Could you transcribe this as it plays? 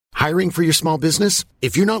Hiring for your small business?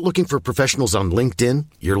 If you're not looking for professionals on LinkedIn,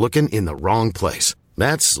 you're looking in the wrong place.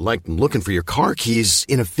 That's like looking for your car keys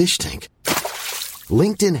in a fish tank.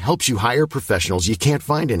 LinkedIn helps you hire professionals you can't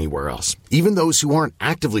find anywhere else, even those who aren't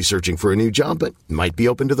actively searching for a new job but might be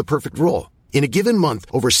open to the perfect role. In a given month,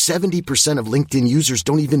 over 70% of LinkedIn users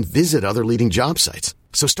don't even visit other leading job sites.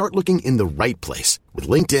 So start looking in the right place. With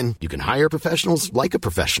LinkedIn, you can hire professionals like a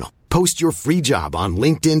professional. Post your free job on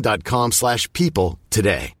linkedin.com/people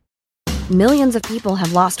today. Millions of people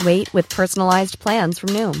have lost weight with personalized plans from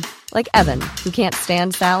Noom. Like Evan, who can't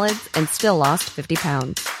stand salads and still lost 50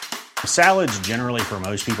 pounds. Salads generally for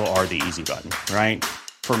most people are the easy button, right?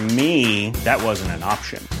 For me, that wasn't an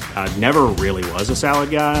option. I never really was a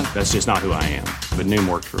salad guy. That's just not who I am. But Noom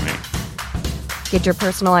worked for me. Get your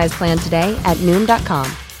personalized plan today at Noom.com.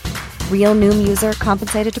 Real Noom user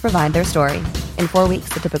compensated to provide their story. In 4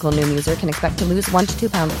 weeks, the typical Noom user can expect to lose 1 to 2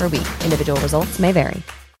 pounds per week. Individual results may vary.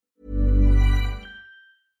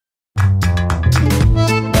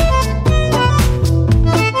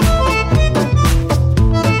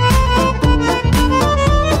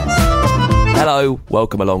 Hello,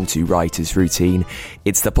 welcome along to Writer's Routine.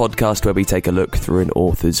 It's the podcast where we take a look through an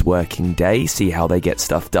author's working day, see how they get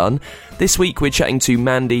stuff done. This week we're chatting to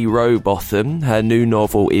Mandy Robotham. Her new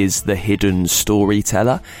novel is The Hidden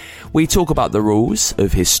Storyteller. We talk about the rules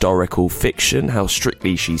of historical fiction, how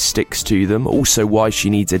strictly she sticks to them, also why she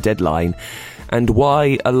needs a deadline, and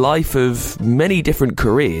why a life of many different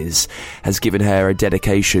careers has given her a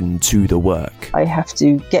dedication to the work. I have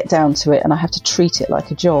to get down to it and I have to treat it like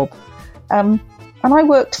a job. And I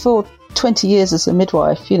worked for 20 years as a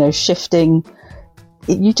midwife, shifting.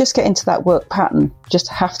 You just get into that work pattern. You just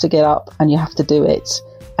have to get up and you have to do it.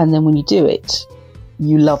 And then when you do it,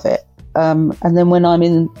 you love it. And then when I'm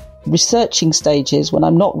in researching stages, when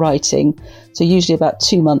I'm not writing, so usually about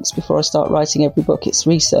 2 months before I start writing every book, it's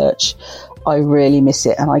research, I really miss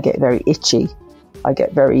it and I get very itchy. I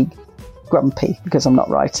get very grumpy because I'm not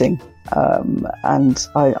writing. And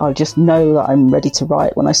I just know that I'm ready to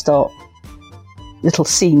write when I start. Little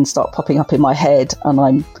scenes start popping up in my head and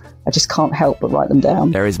I just can't help but write them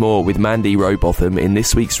down. There is more with Mandy Robotham in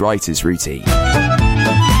this week's Writer's Routine.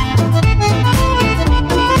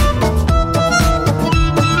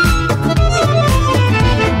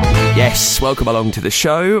 Yes, welcome along to the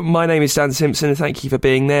show. My name is Dan Simpson and thank you for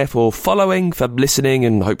being there, for following, for listening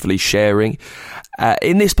and hopefully sharing.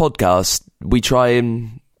 In this podcast, we try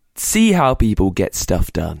and see how people get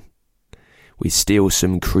stuff done. We steal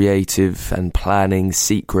some creative and planning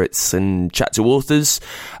secrets and chat to authors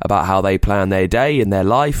about how they plan their day and their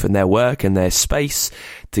life and their work and their space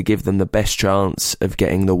to give them the best chance of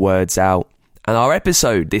getting the words out. And our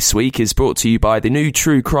episode this week is brought to you by the new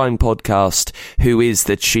true crime podcast, Who is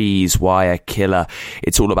the Cheese Wire Killer?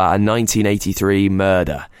 It's all about a 1983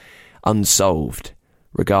 murder, unsolved,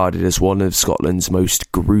 regarded as one of Scotland's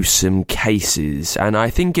most gruesome cases. And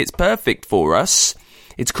I think it's perfect for us.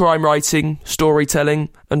 It's crime writing, storytelling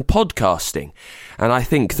and podcasting. And I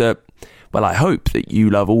think that, well, I hope that you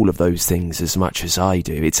love all of those things as much as I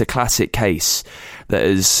do. It's a classic case that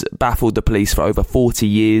has baffled the police for over 40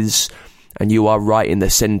 years, and you are right in the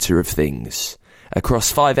centre of things.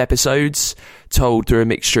 Across 5 episodes, told through a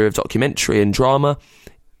mixture of documentary and drama,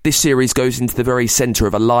 this series goes into the very centre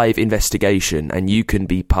of a live investigation, and you can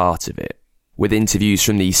be part of it. With interviews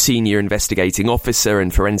from the senior investigating officer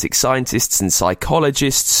and forensic scientists and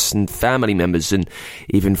psychologists and family members and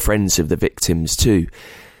even friends of the victims too.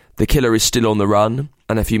 The killer is still on the run,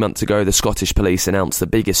 and a few months ago the Scottish police announced the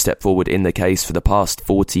biggest step forward in the case for the past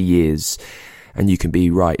 40 years, and you can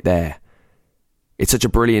be right there. It's such a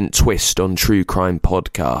brilliant twist on true crime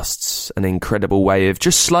podcasts, an incredible way of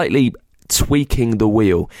just slightly tweaking the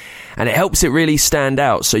wheel, and it helps it really stand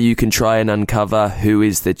out, so you can try and uncover who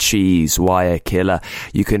is the cheese wire killer.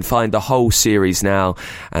 You can find the whole series now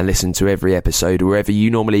and listen to every episode wherever you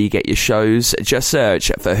normally get your shows. Just search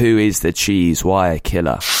for Who is the Cheese Wire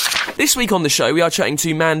Killer. This week on the show we are chatting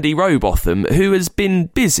to Mandy Robotham, who has been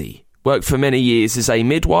busy. Worked for many years as a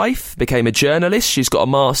midwife, became a journalist, she's got a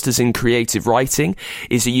master's in creative writing,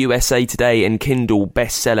 is a USA Today and Kindle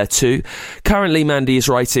bestseller too. Currently Mandy is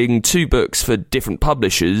writing 2 books for different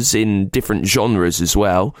publishers in different genres as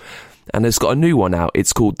well, and has got a new one out.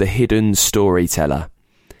 It's called The Hidden Storyteller.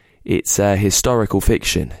 It's a historical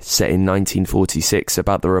fiction set in 1946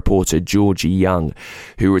 about the reporter Georgie Young,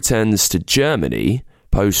 who returns to Germany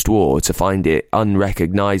post-war to find it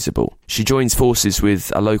unrecognisable. She joins forces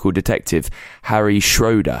with a local detective, Harry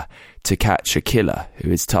Schroeder, to catch a killer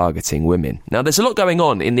who is targeting women. Now, there's a lot going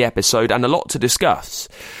on in the episode and a lot to discuss.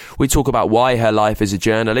 We talk about why her life as a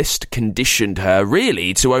journalist conditioned her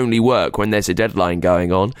really to only work when there's a deadline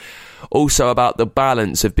going on. Also about the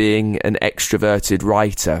balance of being an extroverted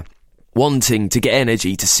writer, wanting to get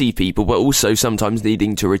energy to see people, but also sometimes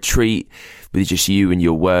needing to retreat with just you and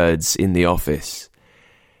your words in the office.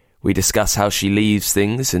 We discuss how she leaves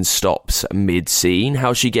things and stops mid-scene,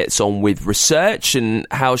 how she gets on with research, and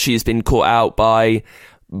how she has been caught out by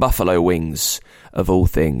buffalo wings, of all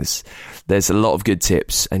things. There's a lot of good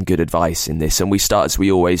tips and good advice in this, and we start, as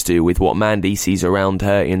we always do, with what Mandy sees around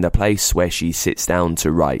her in the place where she sits down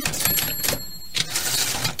to write.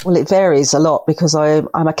 Well, it varies a lot because I'm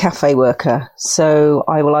a cafe worker. So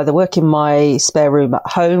I will either work in my spare room at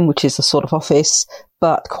home, which is a sort of office,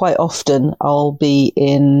 but quite often I'll be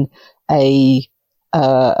in a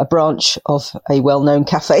branch of a well-known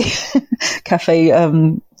cafe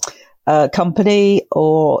company,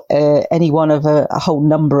 or any one of a whole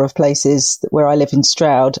number of places. Where I live in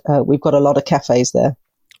Stroud, we've got a lot of cafes there.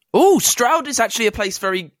 Oh, Stroud is actually a place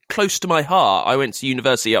very close to my heart. I went to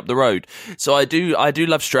university up the road, so I do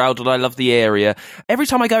love Stroud, and I love the area. Every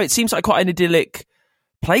time I go, it seems like quite an idyllic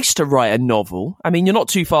place to write a novel. I mean, you're not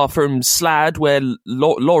too far from Slad, where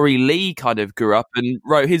Laurie Lee kind of grew up and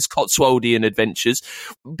wrote his Cotswoldian adventures.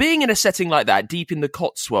 Being in a setting like that, deep in the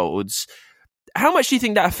Cotswolds, how much do you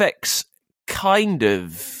think that affects kind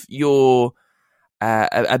of your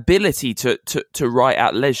ability to write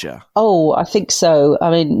at leisure? Oh, I think so.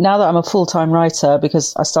 I mean, now that I'm a full-time writer,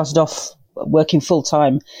 because I started off working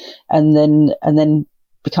full-time and then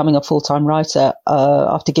becoming a full-time writer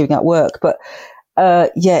after giving up work. But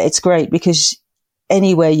yeah, it's great because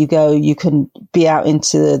anywhere you go, you can be out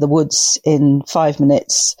into the woods in 5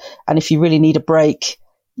 minutes. And if you really need a break,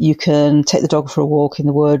 you can take the dog for a walk in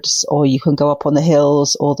the woods, or you can go up on the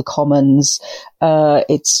hills or the commons.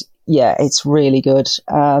 It's really good.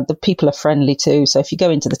 The people are friendly too. So if you go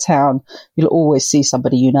into the town, you'll always see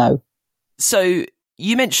somebody you know. So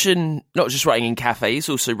you mentioned not just writing in cafes,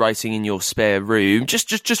 also writing in your spare room.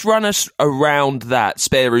 Just run us around that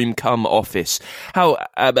spare room come office. How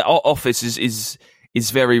office is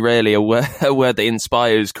very rarely a word that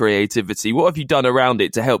inspires creativity. What have you done around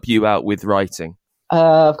it to help you out with writing?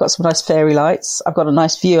 I've got some nice fairy lights. I've got a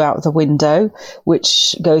nice view out of the window,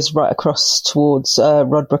 which goes right across towards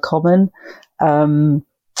Rodborough Common.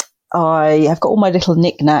 I have got all my little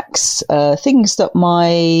knickknacks, things that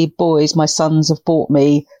my sons have bought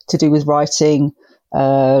me to do with writing.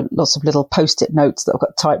 Lots of little post-it notes that have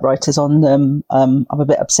got typewriters on them. I'm a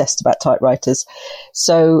bit obsessed about typewriters.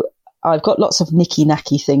 So I've got lots of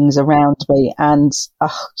knicky-knacky things around me, and a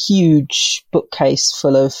huge bookcase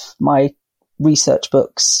full of my research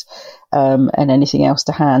books and anything else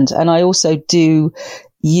to hand. And I also do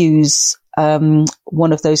use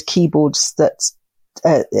one of those keyboards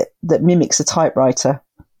that mimics a typewriter,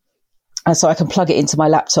 and so I can plug it into my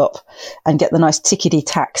laptop and get the nice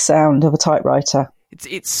tickety-tack sound of a typewriter.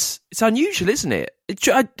 It's unusual, isn't it?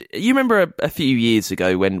 You remember a few years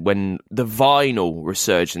ago when the vinyl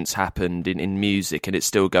resurgence happened in music, and it's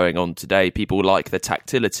still going on today. People like the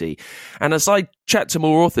tactility, and as I chat to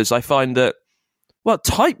more authors, I find that, well,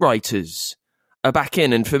 typewriters are back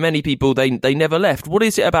in, and for many people, they never left. What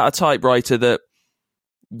is it about a typewriter that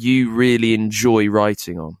you really enjoy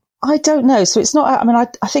writing on? I don't know. So it's not, I mean,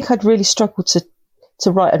 I think I'd really struggle to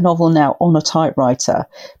write a novel now on a typewriter,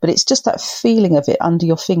 but it's just that feeling of it under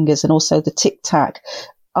your fingers, and also the tic-tac.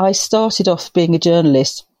 I started off being a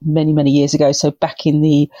journalist many, many years ago, so back in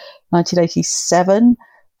the 1987,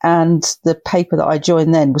 and the paper that I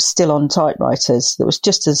joined then was still on typewriters. That was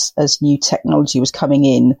just as new technology was coming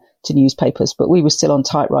in to newspapers, but we were still on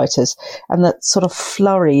typewriters. And that sort of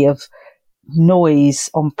flurry of noise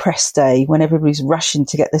on press day when everybody's rushing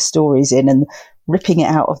to get their stories in and ripping it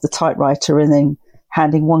out of the typewriter and then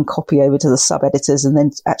handing one copy over to the sub-editors and then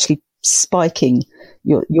actually spiking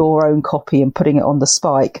your own copy and putting it on the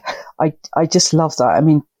spike. I just love that. I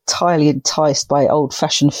mean, entirely enticed by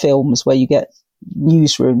old-fashioned films where you get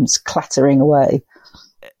newsrooms clattering away.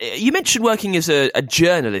 You mentioned working as a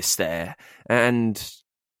journalist there, and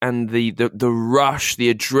the rush,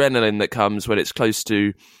 the adrenaline that comes when it's close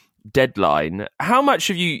to deadline. How much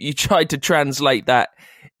have you tried to translate that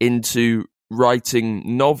into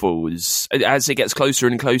writing novels as it gets closer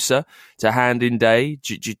and closer to hand in day?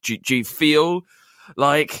 Do you feel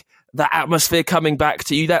like the atmosphere coming back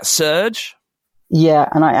to you, that surge? Yeah,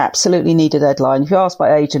 and I absolutely need a deadline. If you ask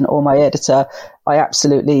my agent or my editor, I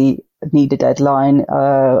absolutely need a deadline.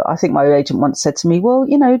 I think my agent once said to me, well,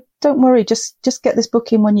 don't worry, just get this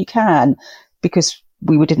book in when you can, because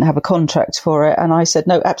we didn't have a contract for it. And I said,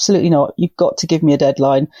 no, absolutely not. You've got to give me a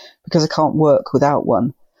deadline because I can't work without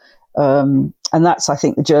one. And that's, I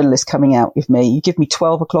think, the journalist coming out with me. You give me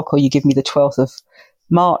 12 o'clock or you give me the 12th of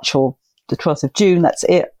March or the 12th of June. That's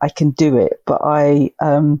it. I can do it. But I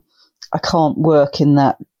can't work in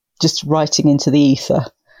that just writing into the ether,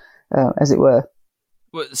 as it were.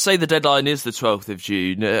 Well, say the deadline is the 12th of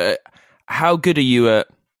June. How good are you at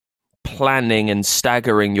planning and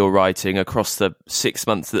staggering your writing across the 6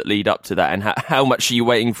 months that lead up to that? And how much are you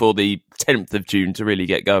waiting for the 10th of June to really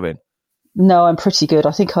get going? No, I'm pretty good.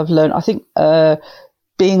 I think I've learned,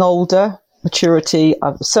 being older, maturity,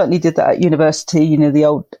 I certainly did that at university, the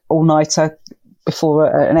old all-nighter before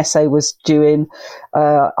an essay was due in.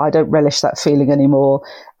 I don't relish that feeling anymore.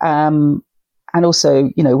 And also,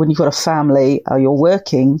 when you've got a family, you're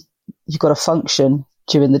working, you've got to function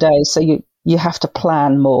during the day. So you have to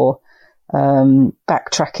plan more,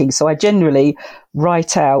 backtracking. So I generally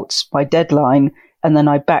write out my deadline and then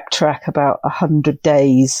I backtrack about 100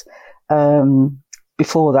 days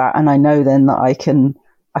before that, and I know then that I can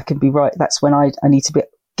be right. That's when I need to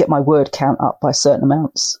get my word count up by certain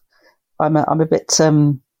amounts. I'm a bit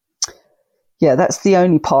that's the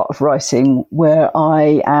only part of writing where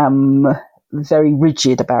I am very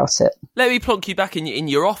rigid about it. Let me plonk you back in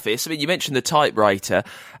your office. I mean, you mentioned the typewriter.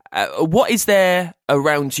 What is there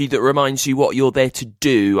around you that reminds you what you're there to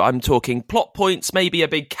do? I'm talking plot points, maybe a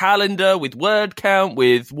big calendar with word count,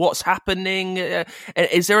 with what's happening.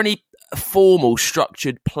 Is there any formal,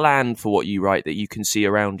 structured plan for what you write that you can see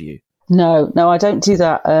around you? No, I don't do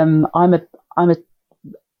that. I'm an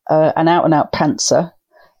out-and-out pantser.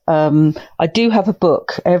 I do have a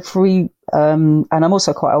book and I'm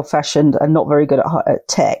also quite old-fashioned and not very good at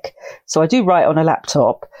tech. So I do write on a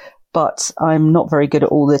laptop, but I'm not very good at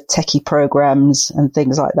all the techie programs and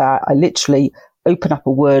things like that. I literally open up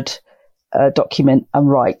a Word document and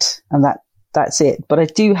write, and that's it. But I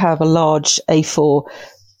do have a large A4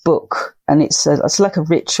 book, and it's like a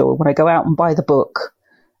ritual. When I go out and buy the book,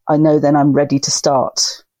 I know then I'm ready to start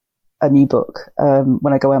a new book.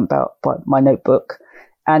 When I go out and buy my notebook,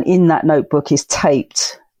 and in that notebook is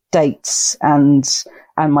taped dates and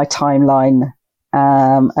my timeline,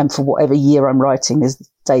 and for whatever year I'm writing, there's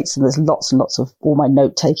dates, and there's lots and lots of all my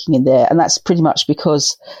note taking in there. And that's pretty much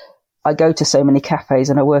because I go to so many cafes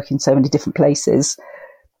and I work in so many different places.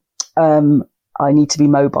 I need to be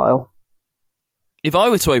mobile. If I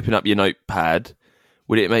were to open up your notepad,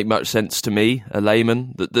 would it make much sense to me, a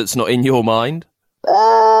layman, that's not in your mind?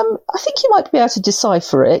 I think you might be able to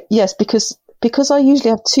decipher it. Yes, because I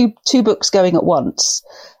usually have two books going at once.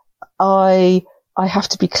 I have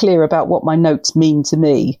to be clear about what my notes mean to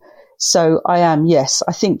me. So I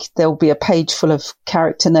think there'll be a page full of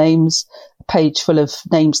character names, a page full of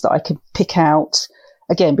names that I can pick out.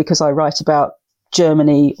 Again, because I write about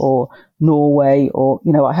Germany or Norway, or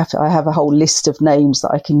I have a whole list of names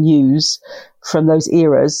that I can use from those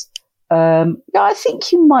eras. I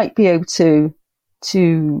think you might be able to.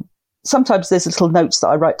 Sometimes there's little notes that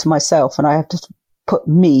I write to myself, and I have to put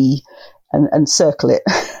me and circle it.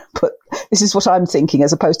 But this is what I'm thinking,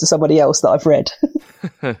 as opposed to somebody else that I've read.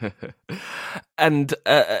 And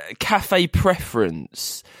cafe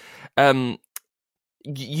preference.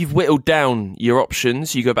 You've whittled down your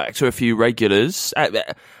options. You go back to a few regulars.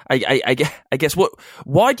 I guess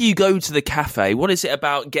why do you go to the cafe? What is it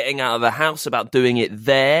about getting out of the house, about doing it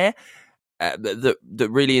there, that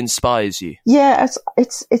really inspires you? Yeah,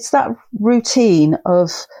 it's that routine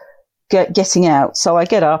of getting out. So I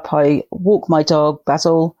get up, I walk my dog,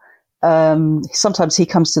 Basil. Sometimes he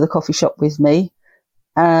comes to the coffee shop with me.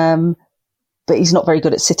 But he's not very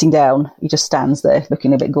good at sitting down. He just stands there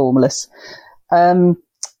looking a bit gormless.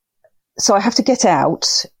 So I have to get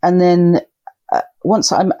out, and then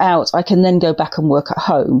once I'm out, I can then go back and work at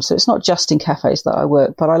home. So it's not just in cafes that I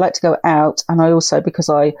work, but I like to go out, and I also, because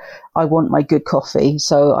I want my good coffee,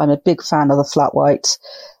 so I'm a big fan of the flat white.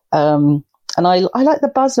 And I like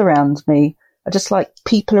the buzz around me. I just like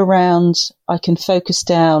people around. I can focus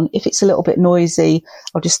down. If it's a little bit noisy,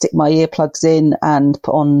 I'll just stick my earplugs in and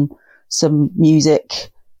put on some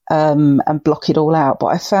music, and block it all out. But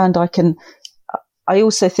I found I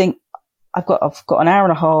also think I've got an hour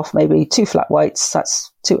and a half, maybe 2 flat whites.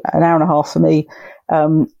 That's an hour and a half for me.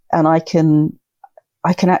 And I can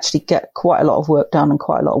actually get quite a lot of work done and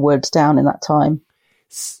quite a lot of words down in that time.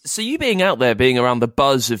 So you being out there, being around the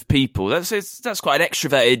buzz of people, that's quite an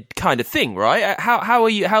extroverted kind of thing, right? How are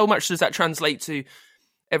you? How much does that translate to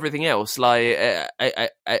everything else? Like,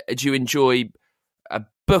 do you enjoy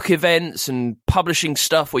book events and publishing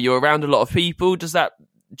stuff where you're around a lot of people? Do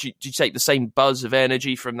you take the same buzz of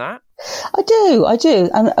energy from that? I do.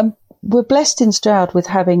 And we're blessed in Stroud with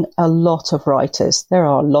having a lot of writers. There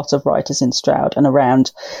are a lot of writers in Stroud and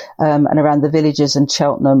around the villages and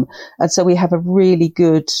Cheltenham. And so we have a really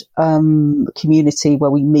good community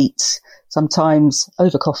where we meet, sometimes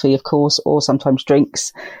over coffee, of course, or sometimes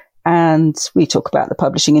drinks. And we talk about the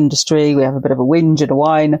publishing industry. We have a bit of a whinge and a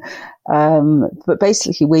whine. But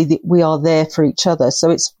basically we are there for each other. So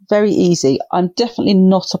it's very easy. I'm definitely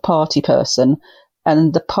not a party person.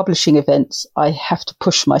 And the publishing events I have to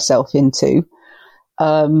push myself into.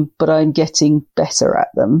 But I'm getting better at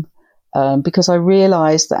them. Because I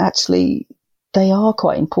realise that actually they are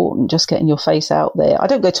quite important, just getting your face out there. I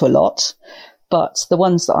don't go to a lot, but the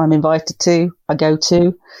ones that I'm invited to, I go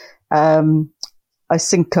to. I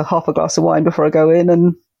sink half a glass of wine before I go in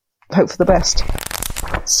and hope for the best.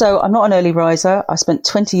 So I'm not an early riser. I spent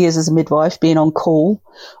 20 years as a midwife being on call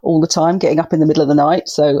all the time, getting up in the middle of the night.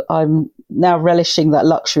 So I'm now relishing that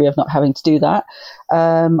luxury of not having to do that.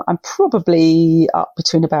 I'm probably up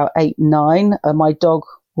between about 8 and 9. My dog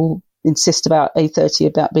will insist about 8:30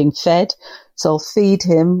 about being fed. So I'll feed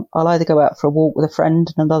him. I'll either go out for a walk with a friend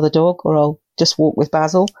and another dog, or I'll just walk with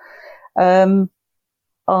Basil.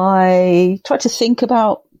 I try to think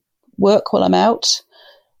about work while I'm out.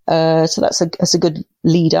 So that's a good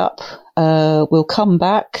lead up. We'll come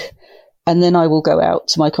back and then I will go out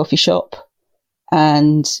to my coffee shop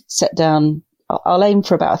and set down. I'll aim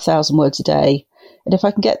for about 1,000 words a day. And if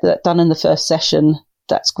I can get that done in the first session,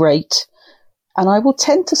 that's great. And I will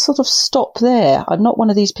tend to sort of stop there. I'm not one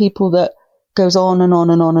of these people that goes on and on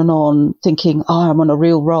and on and on thinking, I'm on a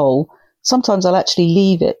real roll. Sometimes I'll actually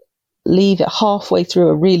leave it halfway through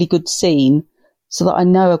a really good scene so that I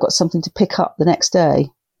know I've got something to pick up the next day.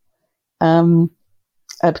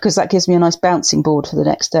 Because that gives me a nice bouncing board for the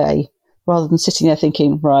next day rather than sitting there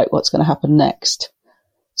thinking, right, what's going to happen next?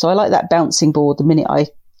 So I like that bouncing board the minute I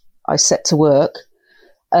set to work.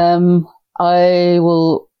 I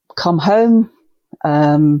will come home,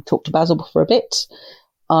 talk to Basil for a bit.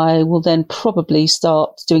 I will then probably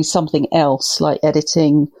start doing something else like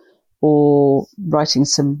editing or writing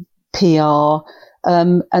some PR.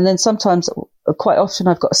 And then sometimes, quite often,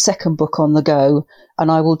 I've got a second book on the go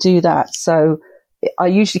and I will do that. So I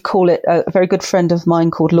usually call it, a very good friend of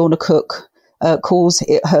mine called Lorna Cook calls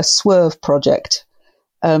it her swerve project.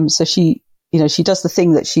 So she does the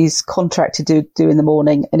thing that she's contracted to do in the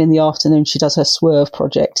morning, and in the afternoon she does her swerve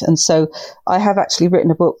project. And so I have actually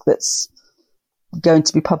written a book that's going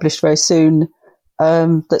to be published very soon,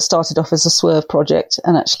 that started off as a swerve project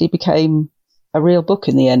and actually became a real book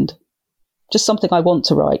in the end. Just something I want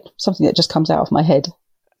to write, something that just comes out of my head.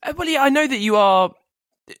 Well, yeah, I know that you are.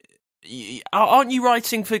 Aren't you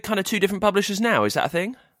writing for kind of 2 different publishers now? Is that a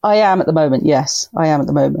thing? I am at the moment, yes. I am at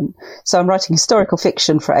the moment. So I'm writing historical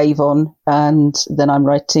fiction for Avon, and then I'm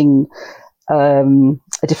writing a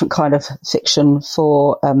different kind of fiction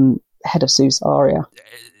for Head of Sue's Aria.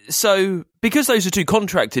 So because those are 2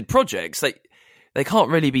 contracted projects, they can't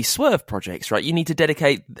really be swerve projects, right? You need to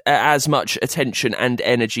dedicate as much attention and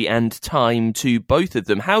energy and time to both of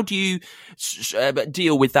them. How do you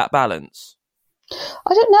deal with that balance?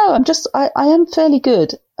 I don't know. I am fairly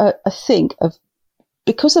good, I think,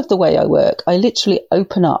 because of the way I work. I literally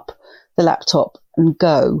open up the laptop and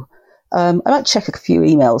go. I might check a few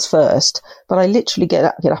emails first, but I literally get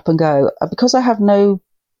up and go. Because I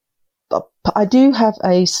do have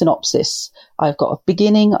a synopsis. I've got a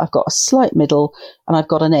beginning, I've got a slight middle, and I've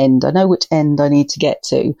got an end. I know which end I need to get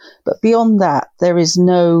to. But beyond that, there is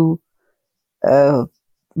no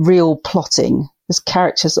real plotting. There's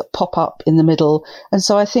characters that pop up in the middle. And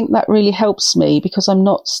so I think that really helps me because I'm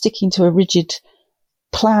not sticking to a rigid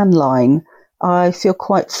plan line. I feel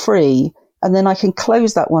quite free. And then I can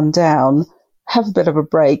close that one down, have a bit of a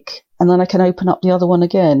break, and then I can open up the other one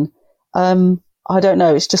again. I don't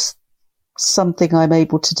know. It's just something I'm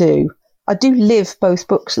able to do. I do live both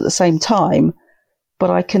books at the same time, but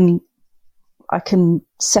I can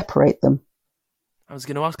separate them. I was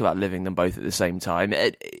going to ask about living them both at the same time.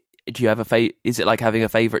 Do you have is it like having a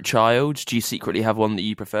favourite child? Do you secretly have one that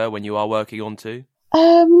you prefer when you are working on 2?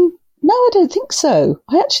 No, I don't think so.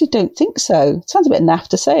 I actually don't think so. It sounds a bit naff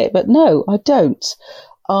to say it, but no, I don't.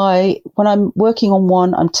 When I'm working on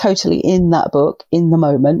one, I'm totally in that book in the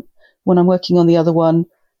moment. When I'm working on the other one,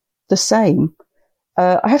 the same.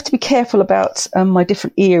 I have to be careful about my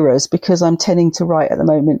different eras because I'm tending to write at the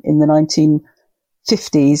moment in the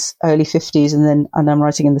 1950s, early 50s, and I'm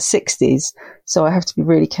writing in the 60s. So I have to be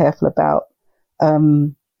really careful about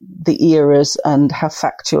the eras and how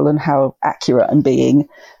factual and how accurate I'm being.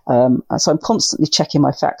 So I'm constantly checking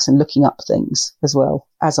my facts and looking up things as well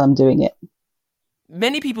as I'm doing it.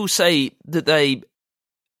 Many people say that they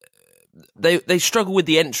they struggle with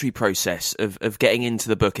the entry process of getting into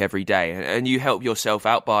the book every day, and you help yourself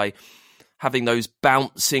out by having those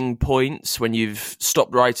bouncing points when you've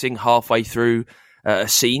stopped writing halfway through a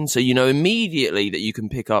scene, so you know immediately that you can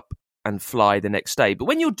pick up and fly the next day. But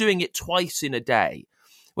when you're doing it twice in a day,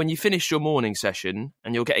 when you finish your morning session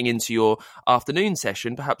and you're getting into your afternoon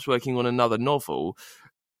session, perhaps working on another novel,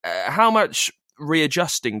 how much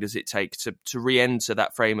readjusting does it take to re-enter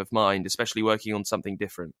that frame of mind, especially working on something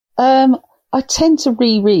different? I tend to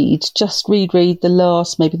reread the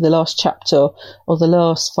last chapter or the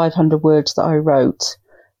last 500 words that I wrote.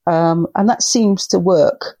 And that seems to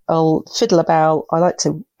work. I'll fiddle about. I like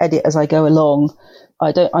to edit as I go along.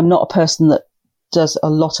 I'm not a person that does a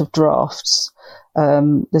lot of drafts.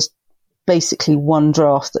 There's basically one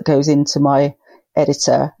draft that goes into my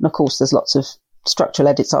editor. And of course, there's lots of structural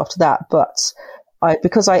edits after that. But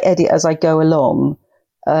because I edit as I go along,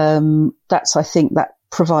 I think that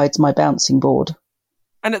provides my bouncing board.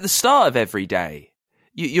 And at the start of every day,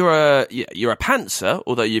 you're a pantser,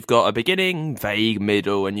 although you've got a beginning, vague,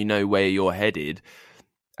 middle, and you know where you're headed.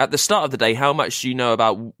 At the start of the day, how much do you know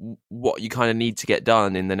about what you kind of need to get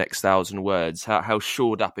done in the next 1,000 words? How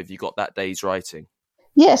shored up have you got that day's writing?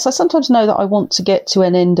 Yes, I sometimes know that I want to get to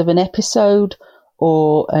an end of an episode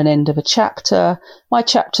or an end of a chapter. My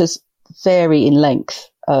chapters vary in length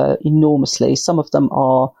enormously. Some of them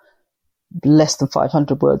are less than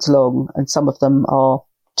 500 words long, and some of them are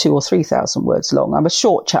 2,000 or 3,000 words long. I'm a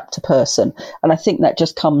short chapter person, and I think that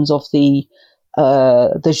just comes off the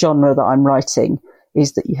genre that I'm writing,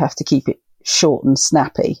 is that you have to keep it short and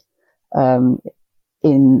snappy. And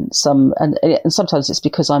sometimes it's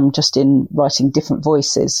because I'm just writing different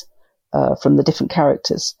voices from the different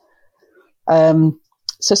characters.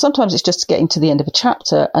 So sometimes it's just getting to the end of a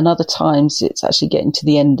chapter, and other times it's actually getting to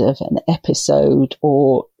the end of an episode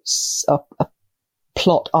or a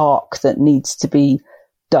plot arc that needs to be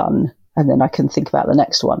done, and then I can think about the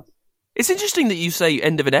next one. It's interesting that you say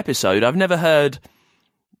end of an episode. I've never heard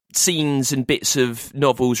scenes and bits of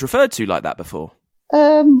novels referred to like that before.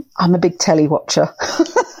 I'm a big telly watcher.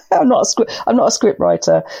 I'm not a script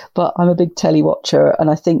writer, but I'm a big telly watcher, and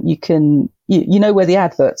I think you know where the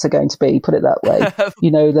adverts are going to be, put it that way.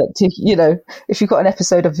 You know that, if you've got an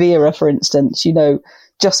episode of Vera, for instance, you know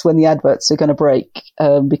just when the adverts are going to break,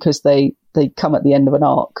 because they come at the end of an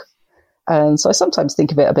arc. And so I sometimes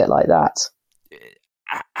think of it a bit like that.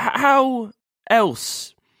 How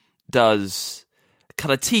else does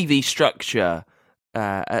kind of TV structure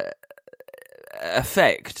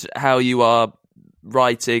affect how you are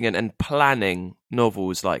writing and planning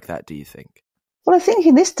novels like that, do you think? Well, I think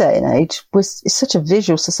in this day and age, it's such a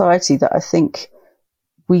visual society that I think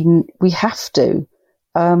we have to.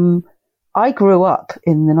 I grew up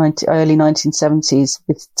in the early 1970s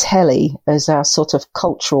with telly as our sort of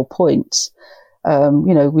cultural point.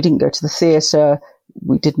 We didn't go to the theatre.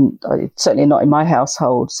 We didn't, certainly not in my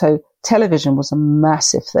household. So television was a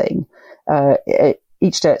massive thing.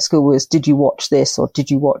 Each day at school was, did you watch this or did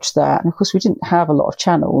you watch that? And of course, we didn't have a lot of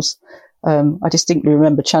channels. I distinctly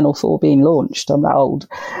remember Channel 4 being launched. I'm that old.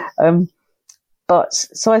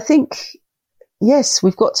 So I think, yes,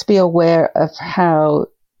 we've got to be aware of how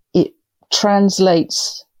it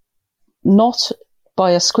translates, not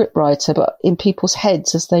by a scriptwriter, but in people's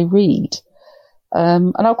heads as they read.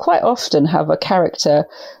 And I'll quite often have a character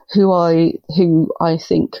who I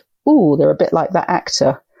think, they're a bit like that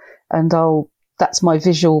actor. And that's my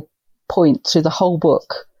visual point through the whole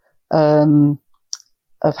book,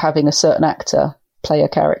 of having a certain actor play a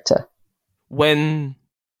character. When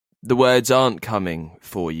the words aren't coming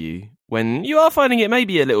for you, when you are finding it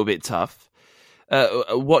maybe a little bit tough,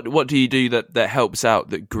 what do you do that helps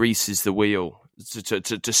out, that greases the wheel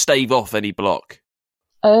to stave off any block?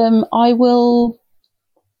 I will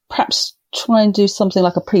perhaps try and do something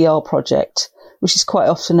like a PR project, which is quite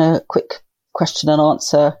often a quick question and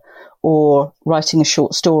answer, or writing a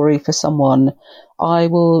short story for someone. I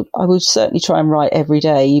will certainly try and write every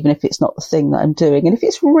day, even if it's not the thing that I'm doing. And if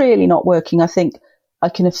it's really not working, I think I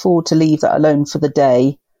can afford to leave that alone for the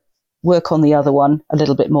day, work on the other one a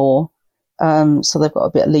little bit more. So they've got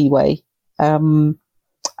a bit of leeway. And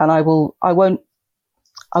I won't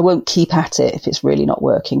keep at it if it's really not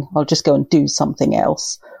working. I'll just go and do something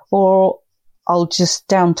else, or I'll just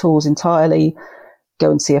down tools entirely,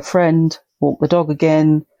 go and see a friend, walk the dog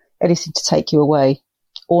again, anything to take you away,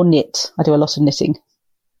 or knit. I do a lot of knitting.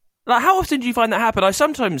 Like, how often do you find that happen? So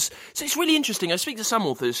it's really interesting. I speak to some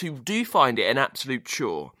authors who do find it an absolute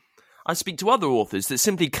chore. I speak to other authors that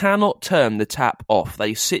simply cannot turn the tap off.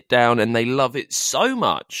 They sit down and they love it so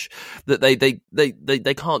much that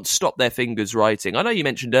they can't stop their fingers writing. I know you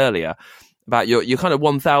mentioned earlier about your kind of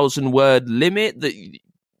 1,000 word limit that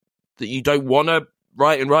you don't want to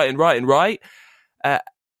write.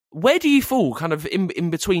 Where do you fall kind of in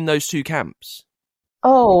between those two camps?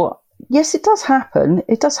 Oh, yes, it does happen.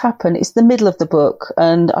 It does happen. It's the middle of the book.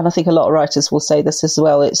 And I think a lot of writers will say this as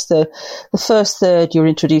well. It's the first third, you're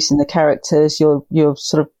introducing the characters, you're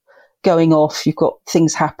sort of going off, you've got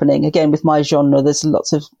things happening. Again, with my genre, there's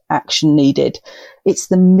lots of action needed. It's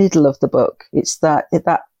the middle of the book. It's that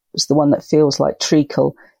is the one that feels like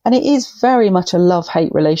treacle. And it is very much a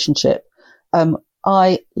love-hate relationship.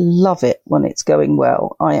 I love it when it's going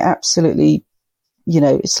well. I absolutely,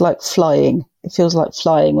 it's like flying. It feels like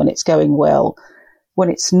flying when it's going well.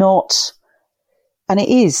 When it's not, and it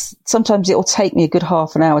is, sometimes it will take me a good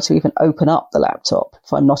half an hour to even open up the laptop.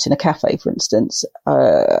 If I'm not in a cafe, for instance,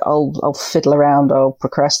 I'll fiddle around, I'll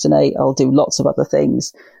procrastinate, I'll do lots of other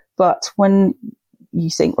things. But when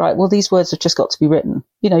you think, right, well, these words have just got to be written,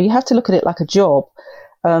 you have to look at it like a job.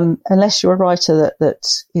 Unless you're a writer that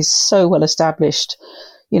is so well established,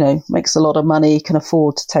 makes a lot of money, can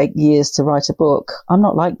afford to take years to write a book. I'm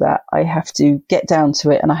not like that. I have to get down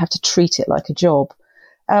to it and I have to treat it like a job.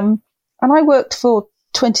 And I worked for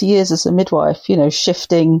 20 years as a midwife,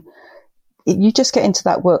 shifting. You just get into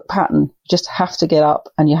that work pattern. You just have to get up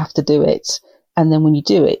and you have to do it. And then when you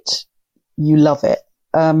do it, you love it.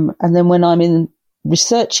 And then when I'm in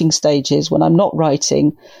researching stages, when I'm not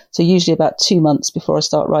writing, so usually about 2 months before I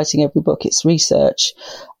start writing every book, it's research,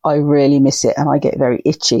 I really miss it and I get very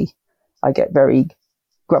itchy. I get very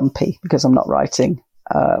grumpy because I'm not writing.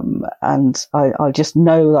 And I just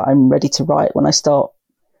know that I'm ready to write when I start,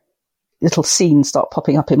 little scenes start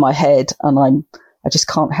popping up in my head and I just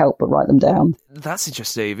can't help but write them down. That's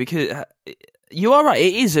interesting because you are right.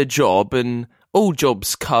 It is a job and all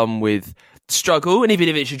jobs come with struggle. And even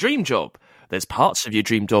if it's your dream job, there's parts of your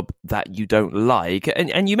dream job that you don't like.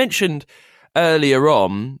 And you mentioned earlier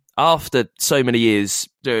on, after so many years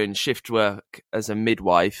doing shift work as a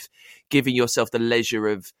midwife, giving yourself the leisure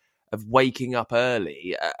of waking up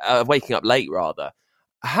early, waking up late rather.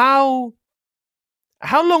 How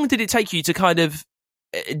long did it take you to kind of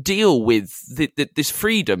deal with this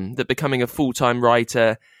freedom that becoming a full-time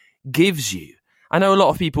writer gives you? I know a lot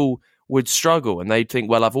of people would struggle and they'd think,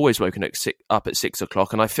 well, I've always woken up at 6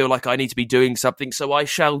 o'clock and I feel like I need to be doing something, so I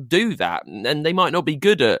shall do that. And they might not be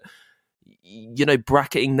good at,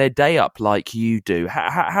 bracketing their day up like you do.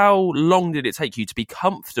 How long did it take you to be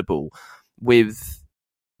comfortable with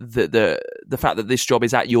the fact that this job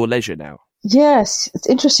is at your leisure now? Yes, it's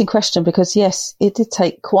an interesting question because, yes, it did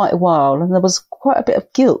take quite a while and there was quite a bit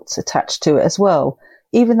of guilt attached to it as well,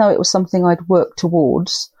 even though it was something I'd worked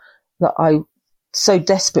towards, that I so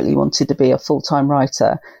desperately wanted to be a full-time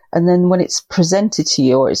writer. And then when it's presented to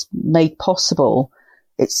you or it's made possible,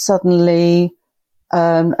 it's suddenly,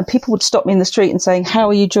 and people would stop me in the street and saying, how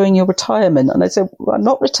are you during your retirement? And I'd say, well, I'm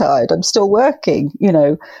not retired, I'm still working,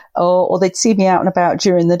 or they'd see me out and about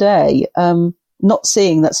during the day. Not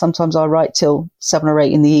seeing that sometimes I write till 7 or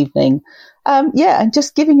 8 in the evening. And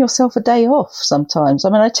just giving yourself a day off sometimes. I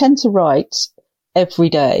mean, I tend to write every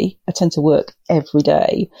day. I tend to work every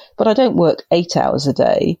day, but I don't work 8 hours a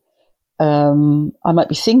day. I might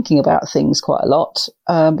be thinking about things quite a lot,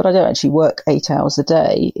 but I don't actually work 8 hours a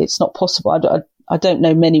day. It's not possible. I don't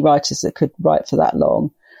know many writers that could write for that long.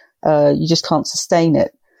 You just can't sustain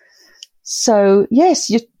it. So,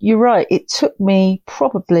 yes, you're right. It took me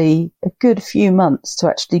probably a good few months to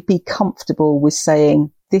actually be comfortable with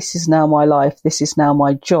saying, this is now my life, this is now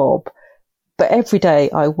my job. But every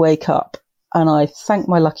day I wake up and I thank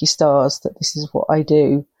my lucky stars that this is what I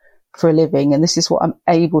do for a living and this is what I'm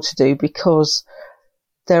able to do because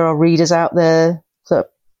there are readers out there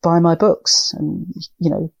that buy my books and,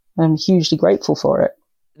 I'm hugely grateful for it.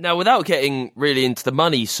 Now, without getting really into the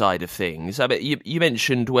money side of things, I bet you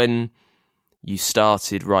mentioned when you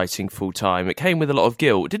started writing full time, it came with a lot of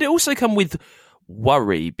guilt. Did it also come with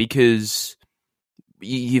worry because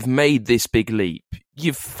you've made this big leap?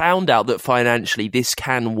 You've found out that financially this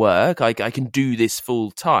can work. I can do this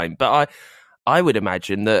full time. But I would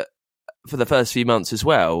imagine that for the first few months as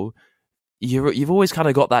well, you've always kind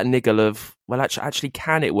of got that niggle of, well, actually,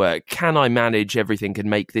 can it work? Can I manage everything and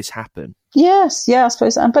make this happen? Yes, I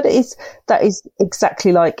suppose. But that is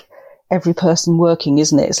exactly like every person working,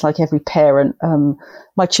 isn't it? It's like every parent.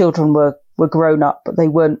 My children were grown up, but they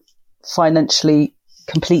weren't financially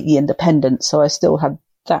completely independent. So I still had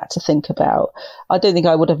that to think about. I don't think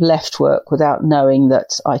I would have left work without knowing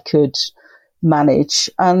that I could manage.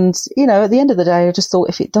 And, at the end of the day, I just thought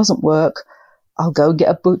if it doesn't work, I'll go and get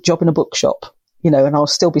a job in a bookshop, and I'll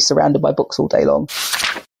still be surrounded by books all day long.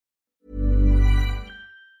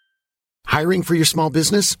 Hiring for your small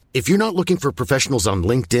business? If you're not looking for professionals on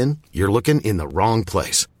LinkedIn, you're looking in the wrong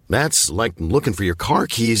place. That's like looking for your car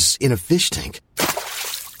keys in a fish tank.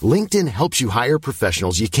 LinkedIn helps you hire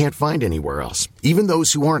professionals you can't find anywhere else, even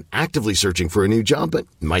those who aren't actively searching for a new job but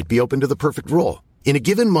might be open to the perfect role. In a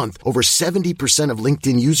given month, over 70% of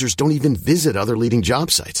LinkedIn users don't even visit other leading job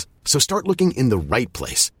sites. So start looking in the right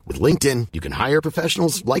place. With LinkedIn, you can hire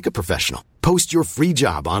professionals like a professional. Post your free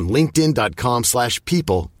job on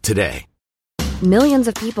linkedin.com/people today. Millions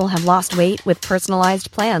of people have lost weight with personalized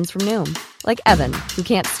plans from Noom. Like Evan, who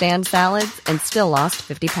can't stand salads and still lost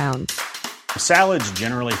 50 pounds. Salads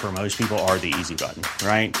generally for most people are the easy button,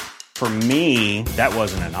 right? For me, that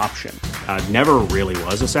wasn't an option. I never really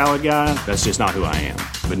was a salad guy. That's just not who I am.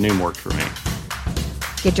 But Noom worked for me.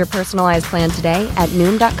 Get your personalized plan today at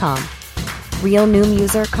Noom.com. Real Noom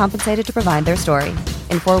user compensated to provide their story.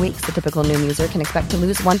 In 4 weeks, the typical Noom user can expect to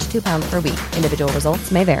lose 1 to 2 pounds per week. Individual results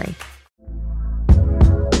may vary.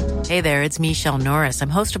 Hey there, it's Michelle Norris. I'm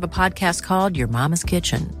host of a podcast called Your Mama's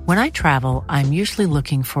Kitchen. When I travel, I'm usually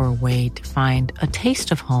looking for a way to find a taste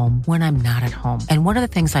of home when I'm not at home. And one of the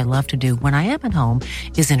things I love to do when I am at home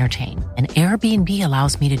is entertain. And Airbnb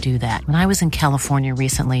allows me to do that. When I was in California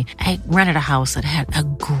recently, I rented a house that had a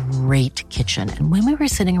great kitchen. And when we were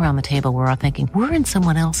sitting around the table, we're all thinking, we're in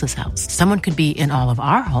someone else's house. Someone could be in all of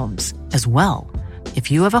our homes as well. If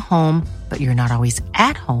you have a home, but you're not always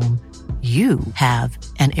at home, you have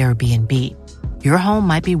an Airbnb. Your home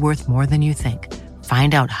might be worth more than you think.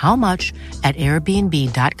 Find out how much at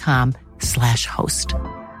airbnb.com/host.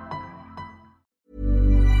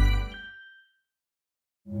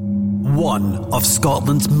 One of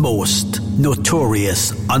Scotland's most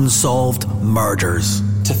notorious unsolved murders.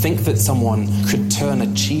 To think that someone could turn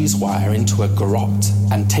a cheese wire into a garrote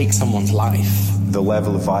and take someone's life. The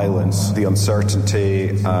level of violence, the uncertainty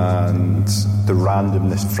and the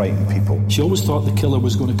randomness frightened people. She always thought the killer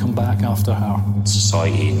was going to come back after her.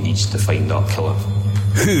 Society needs to find that killer.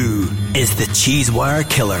 Who is the cheese wire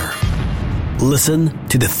killer? Listen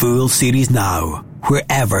to the full series now,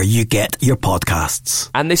 wherever you get your podcasts.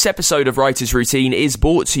 And this episode of Writer's Routine is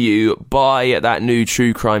brought to you by that new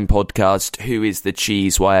true crime podcast, Who is the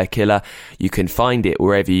Cheese Wire Killer? You can find it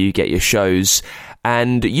wherever you get your shows,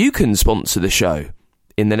 and you can sponsor the show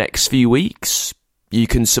in the next few weeks. You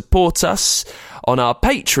can support us on our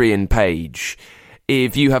Patreon page.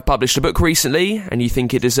 If you have published a book recently and you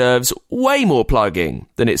think it deserves way more plugging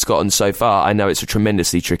than it's gotten so far, I know it's a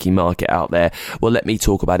tremendously tricky market out there. Well, let me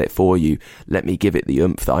talk about it for you. Let me give it the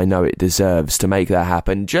oomph that I know it deserves to make that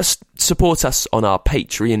happen. Just support us on our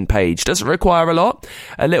Patreon page. Doesn't require a lot.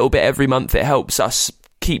 A little bit every month. It helps us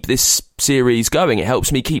keep this series going. It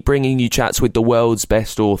helps me keep bringing you chats with the world's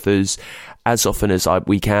best authors as often as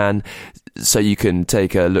we can, so you can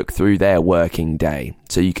take a look through their working day,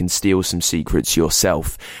 so you can steal some secrets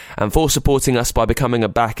yourself. And for supporting us by becoming a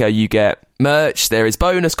backer, you get merch, there is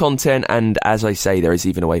bonus content, and as I say, there is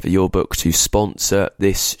even a way for your book to sponsor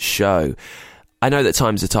this show. I know that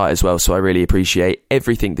times are tight as well, so I really appreciate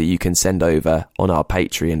everything that you can send over on our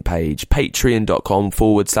Patreon page,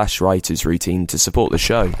 patreon.com/writers routine, to support the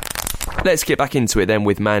show. Let's get back into it then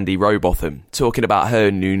with Mandy Robotham, talking about her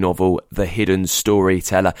new novel, The Hidden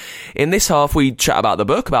Storyteller. In this half, we chat about the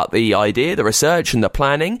book, about the idea, the research and the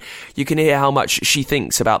planning. You can hear how much she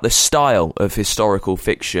thinks about the style of historical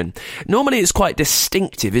fiction. Normally it's quite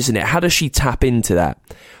distinctive, isn't it? How does she tap into that?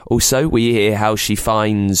 Also, we hear how she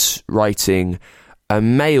finds writing a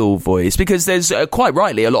male voice, because there's quite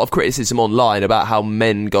rightly a lot of criticism online about how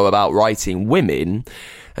men go about writing women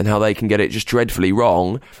and how they can get it just dreadfully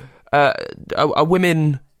wrong. Are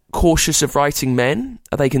women cautious of writing men?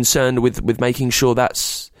 Are they concerned with making sure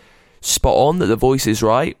that's spot on, that the voice is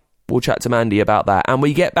right? We'll chat to Mandy about that. And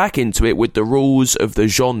we get back into it with the rules of the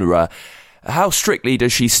genre. How strictly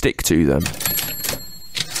does she stick to them?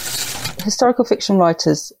 Historical fiction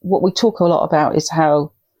writers, what we talk a lot about is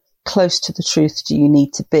how close to the truth do you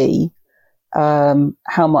need to be?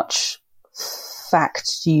 How much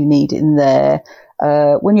fact do you need in there?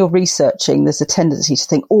 When you're researching, there's a tendency to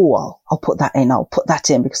think, oh, I'll put that in,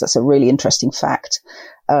 because that's a really interesting fact.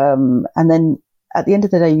 And then at the end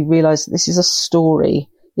of the day, you realize that this is a story.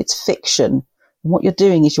 It's fiction. And what you're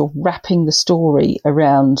doing is you're wrapping the story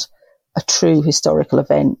around a true historical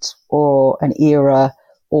event or an era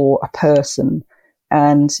or a person.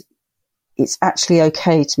 And it's actually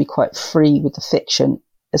okay to be quite free with the fiction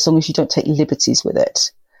as long as you don't take liberties with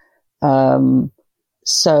it.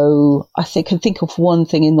 So I can think of one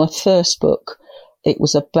thing in my first book. It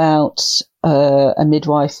was about a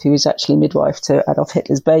midwife who was actually midwife to Adolf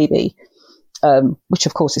Hitler's baby, which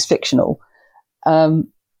of course is fictional.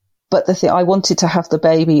 But the thing, I wanted to have the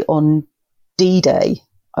baby on D-Day.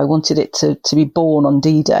 I wanted it to be born on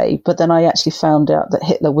D-Day, but then I actually found out that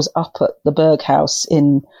Hitler was up at the Berghaus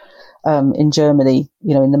in Germany,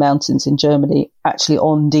 in the mountains in Germany, actually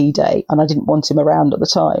on D-Day, and I didn't want him around at the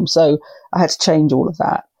time. So I had to change all of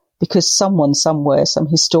that because someone somewhere, some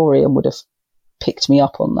historian would have picked me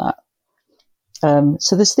up on that.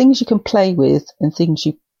 So there's things you can play with and things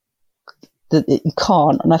that you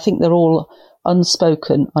can't, and I think they're all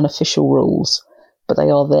unspoken, unofficial rules, but they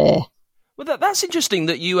are there. Well, that's interesting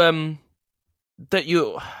that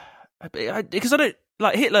because I don't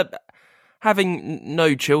like Hitler having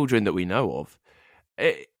no children that we know of.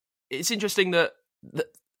 It's interesting that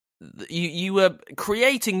you were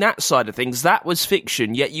creating that side of things. That was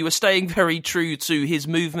fiction, yet you were staying very true to his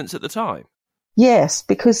movements at the time. Yes,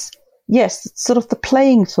 because sort of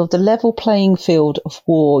the level playing field of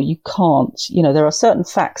war, you can't, there are certain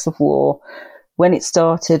facts of war, when it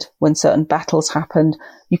started, when certain battles happened,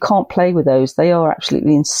 you can't play with those. They are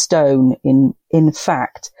absolutely in stone, in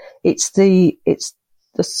fact. It's the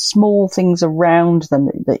small things around them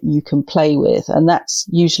that you can play with, and that's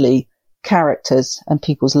usually characters and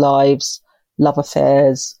people's lives, love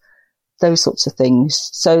affairs, those sorts of things.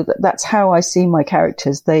 So that's how I see my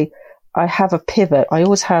characters. I have a pivot. I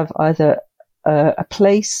always have either a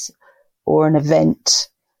place or an event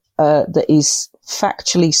that is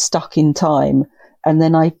factually stuck in time, and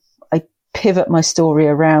then I pivot my story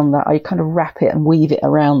around that. I kind of wrap it and weave it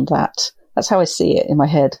around that. That's how I see it in my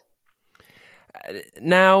head.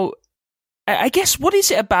 Now, I guess, what is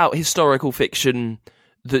it about historical fiction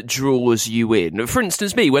that draws you in? For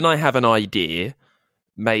instance, me, when I have an idea,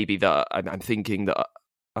 maybe that I'm thinking that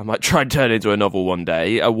I might try and turn it into a novel one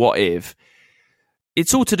day, a what if,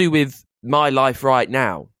 it's all to do with my life right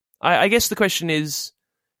now. I guess the question is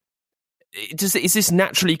this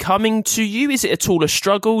naturally coming to you? Is it at all a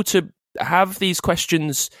struggle to have these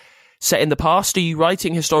questions set in the past? Are you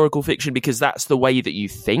writing historical fiction because that's the way that you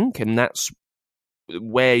think and that's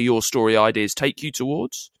where your story ideas take you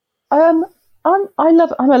towards? I'm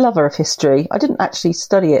a lover of history. I didn't actually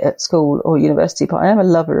study it at school or university, but I am a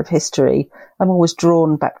lover of history. I'm always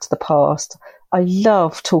drawn back to the past. I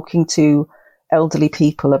love talking to elderly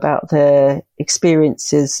people about their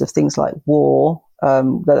experiences of things like war.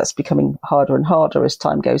 That's becoming harder and harder as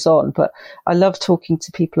time goes on. But I love talking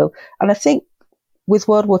to people. And I think with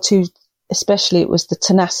World War II, especially, it was the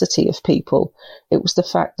tenacity of people. It was the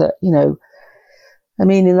fact that,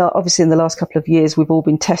 obviously in the last couple of years, we've all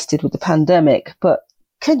been tested with the pandemic, but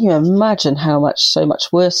can you imagine so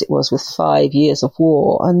much worse it was with 5 years of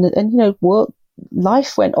war? And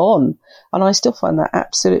life went on. And I still find that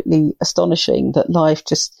absolutely astonishing that life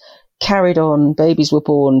just carried on. Babies were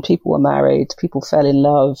born, people were married, people fell in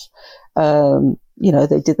love.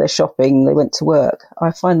 They did their shopping, they went to work.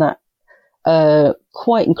 I find that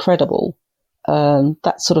quite incredible,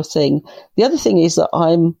 that sort of thing. The other thing is that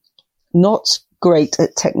I'm not great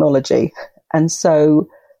at technology, and so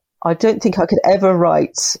I don't think I could ever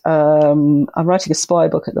write. I'm writing a spy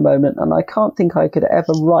book at the moment, and I can't think I could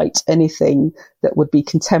ever write anything that would be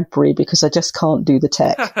contemporary because I just can't do the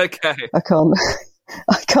tech. Okay. I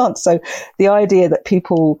can't. So the idea that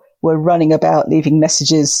people were running about leaving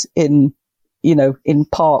messages in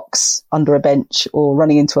parks under a bench or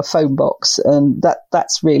running into a phone box, and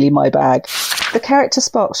that's really my bag. The character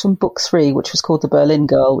sparks from book 3, which was called The Berlin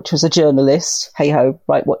Girl, which was a journalist, hey-ho,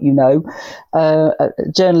 write what you know, a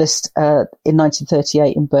journalist in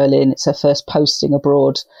 1938 in Berlin. It's her first posting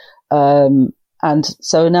abroad. And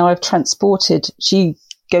so now I've transported, she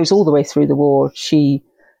goes all the way through the war, she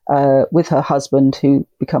with her husband, who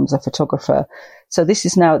becomes a photographer. So this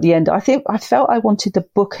is now at the end. I felt I wanted to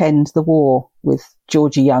bookend the war with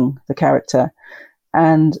Georgie Young, the character.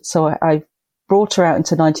 And so I brought her out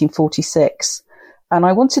into 1946. And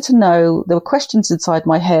I wanted to know, there were questions inside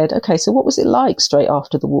my head. Okay, so what was it like straight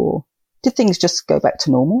after the war? Did things just go back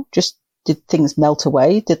to normal? Did things melt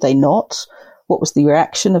away? Did they not? What was the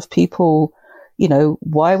reaction of people?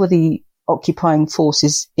 Why were the occupying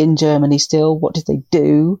forces in Germany still? What did they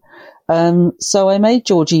do? So I made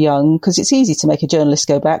Georgie Young because it's easy to make a journalist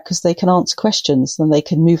go back because they can answer questions and they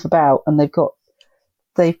can move about and they've got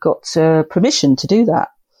permission to do that.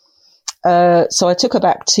 So I took her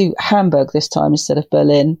back to Hamburg this time instead of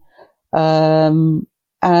Berlin. And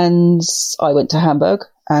I went to Hamburg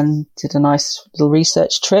and did a nice little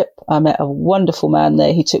research trip. I met a wonderful man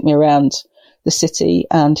there. He took me around the city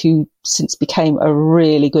and who since became a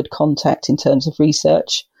really good contact in terms of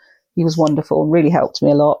research. He was wonderful and really helped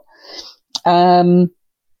me a lot. And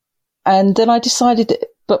then I decided,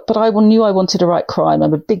 but I knew I wanted to write crime.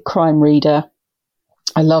 I'm a big crime reader.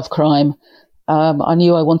 I love crime. I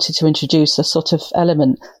knew I wanted to introduce a sort of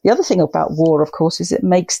element. The other thing about war, of course, is it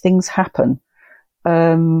makes things happen.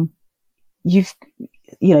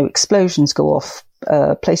 Explosions go off,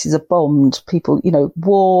 places are bombed, people,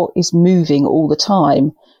 war is moving all the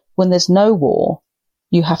time. When there's no war,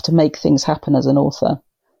 you have to make things happen as an author.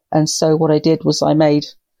 And so what I did was I made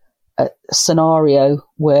a scenario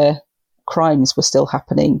where crimes were still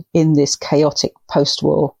happening in this chaotic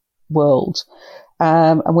post-war world.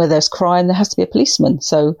 And where there's crime, there has to be a policeman.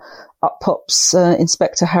 So up pops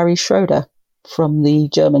Inspector Harry Schroeder from the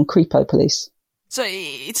German Kripo police. So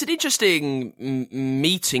it's an interesting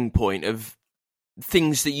meeting point of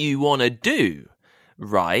things that you want to do,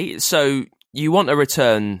 right? So you want to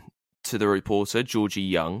return to the reporter, Georgie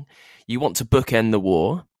Young. You want to bookend the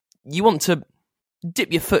war. You want to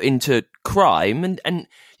dip your foot into crime, and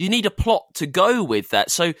you need a plot to go with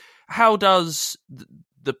that. So how does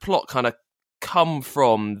the plot kind of come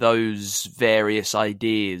from those various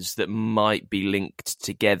ideas that might be linked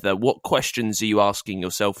together? What questions are you asking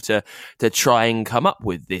yourself to try and come up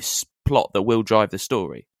with this plot that will drive the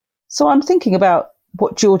story? So I'm thinking about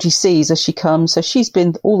what Georgie sees as she comes. So she's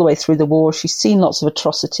been all the way through the war. She's seen lots of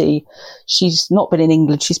atrocity. She's not been in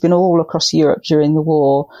England. She's been all across Europe during the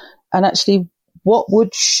war. And actually, what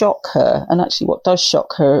would shock her, and actually what does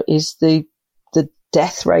shock her, is the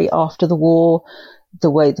death rate after the war, the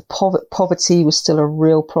way the poverty was still a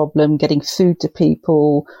real problem, getting food to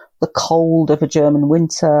people, the cold of a German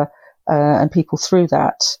winter, and people through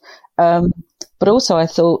that. But also I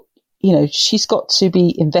thought, she's got to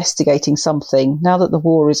be investigating something. Now that the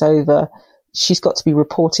war is over, she's got to be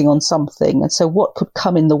reporting on something. And so what could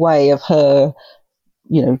come in the way of her,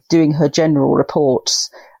 doing her general reports?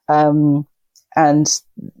 And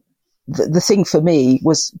the thing for me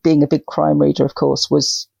was, being a big crime reader, of course,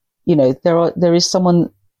 was, there is someone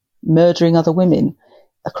murdering other women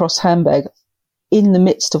across Hamburg in the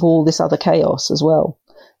midst of all this other chaos as well.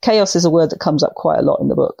 Chaos is a word that comes up quite a lot in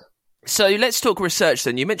the book. So let's talk research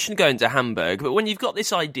then. You mentioned going to Hamburg, but when you've got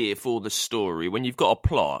this idea for the story, when you've got a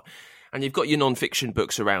plot and you've got your non-fiction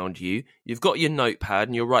books around you, you've got your notepad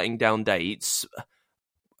and you're writing down dates,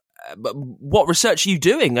 but what research are you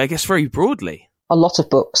doing, I guess, very broadly? A lot of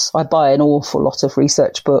books. I buy an awful lot of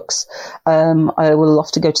research books. I will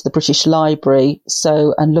often go to the British Library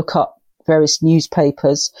and look up various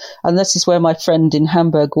newspapers. And this is where my friend in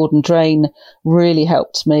Hamburg, Gordon Drain, really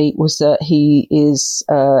helped me, was that he is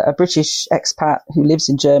a British expat who lives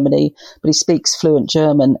in Germany, but he speaks fluent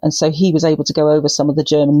German. And so he was able to go over some of the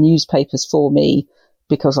German newspapers for me,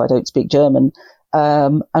 because I don't speak German,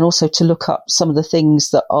 and also to look up some of the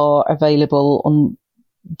things that are available on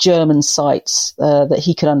German sites that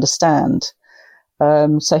he could understand.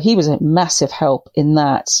 So he was a massive help in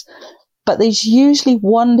that. But there's usually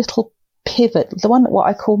one little pivot, what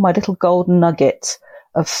I call my little golden nugget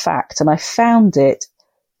of fact. And I found it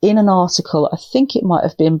in an article, I think it might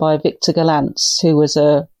have been by Victor Galantz, who was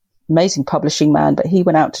an amazing publishing man, but he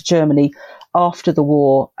went out to Germany after the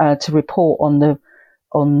war to report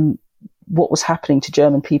on what was happening to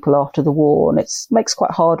German people after the war. And it makes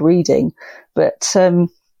quite hard reading. But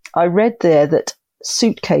I read there that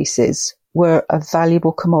suitcases were a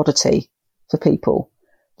valuable commodity for people,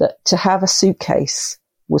 that to have a suitcase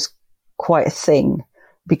was quite a thing,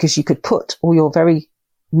 because you could put all your very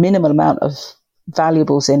minimal amount of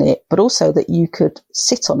valuables in it, but also that you could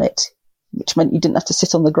sit on it, which meant you didn't have to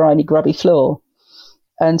sit on the grimy, grubby floor.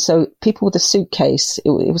 And so people with a suitcase,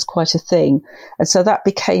 it was quite a thing. And so that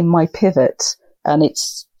became my pivot. And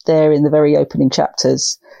it's there in the very opening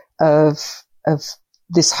chapters of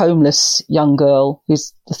this homeless young girl,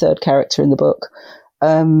 who's the third character in the book,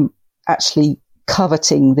 actually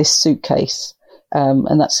coveting this suitcase.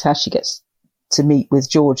 And that's how she gets to meet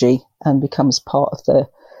with Georgie and becomes part of the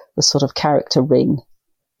sort of character ring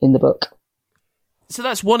in the book. So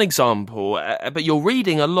that's one example, but you're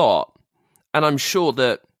reading a lot, and I'm sure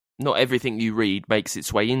that not everything you read makes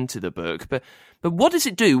its way into the book, but what does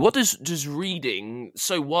it do? What does reading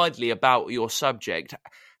so widely about your subject,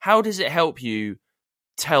 how does it help you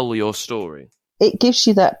tell your story? It gives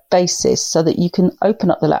you that basis so that you can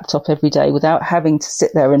open up the laptop every day without having to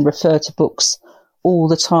sit there and refer to books all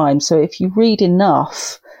the time. So if you read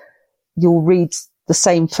enough, you'll read the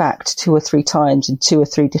same fact 2 or 3 times in 2 or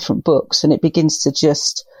 3 different books, and it begins to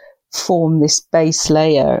just form this base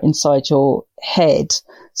layer inside your head.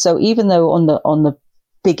 So even though on the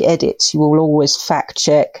big edits you will always fact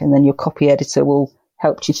check, and then your copy editor will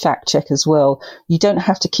help you fact check as well, you don't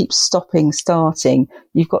have to keep starting.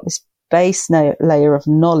 You've got this base layer of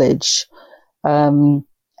knowledge and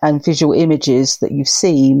visual images that you've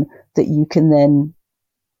seen, that you can then,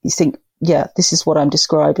 you think, yeah, this is what I'm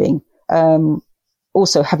describing.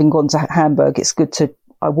 Also, having gone to Hamburg, it's good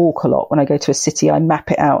I walk a lot. When I go to a city, I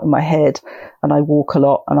map it out in my head and I walk a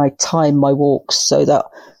lot and I time my walks so that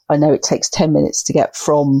I know it takes 10 minutes to get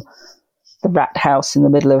from the rat house in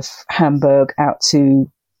the middle of Hamburg out to,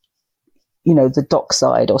 the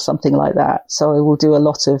dockside or something like that. So I will do a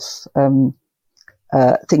lot of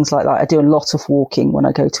things like that. I do a lot of walking when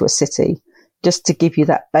I go to a city, just to give you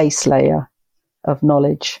that base layer of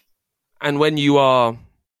knowledge. And when you are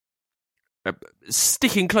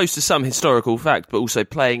sticking close to some historical fact, but also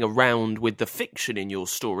playing around with the fiction in your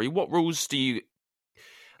story, what rules do you,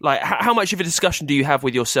 how much of a discussion do you have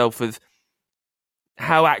with yourself of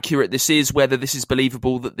how accurate this is, whether this is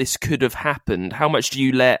believable that this could have happened? How much do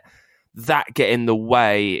you let that get in the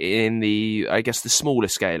way in the smaller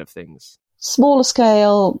scale of things? Smaller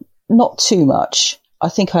scale, not too much. I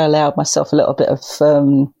think I allowed myself a little bit of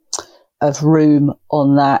room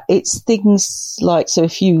on that. It's things like, so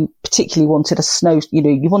if you particularly wanted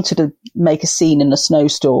you wanted to make a scene in a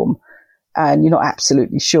snowstorm and you're not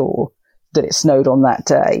absolutely sure that it snowed on that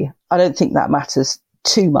day, I don't think that matters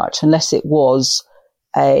too much unless it was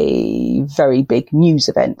a very big news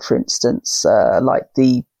event, for instance, like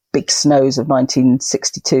the big snows of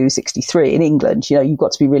 1962-63 in England. You've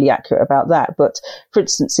got to be really accurate about that. But for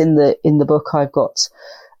instance, in the book, I've got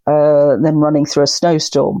them running through a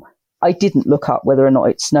snowstorm. I didn't look up whether or not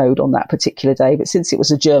it snowed on that particular day, but since it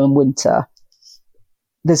was a German winter,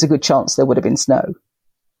 there's a good chance there would have been snow.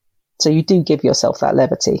 So you do give yourself that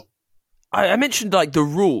levity. I mentioned the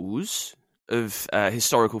rules of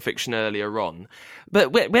historical fiction earlier on,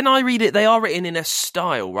 but when I read it, they are written in a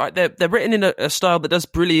style, right? They're written in a style that does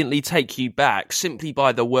brilliantly take you back simply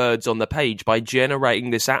by the words on the page, by generating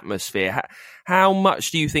this atmosphere. How much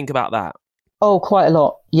do you think about that? Oh, quite a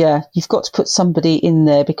lot. Yeah. You've got to put somebody in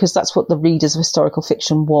there because that's what the readers of historical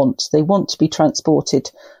fiction want. They want to be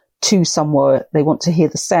transported to somewhere. They want to hear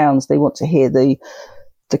the sounds. They want to hear the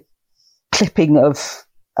clipping of,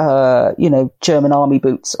 German army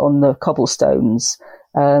boots on the cobblestones.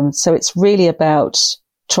 So it's really about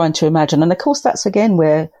trying to imagine. And of course, that's again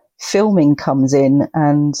where filming comes in.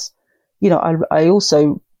 And, I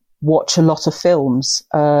also watch a lot of films.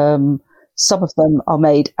 Some of them are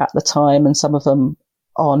made at the time and some of them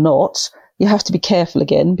are not. You have to be careful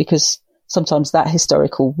again because sometimes that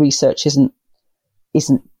historical research isn't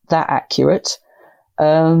that accurate.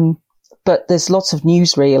 But there's lots of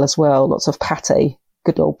newsreel as well, lots of pate,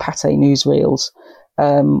 good old pate newsreels,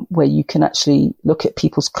 where you can actually look at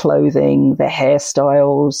people's clothing, their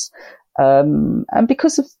hairstyles. And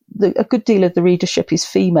because of a good deal of the readership is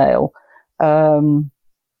female, then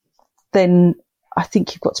I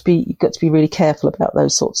think you've got to be really careful about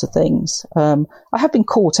those sorts of things. I have been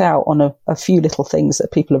caught out on a few little things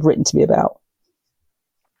that people have written to me about.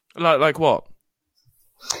 Like what?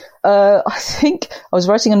 I think I was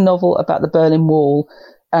writing a novel about the Berlin Wall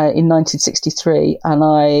in 1963, and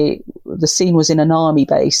the scene was in an army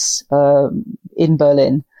base in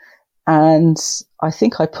Berlin, and I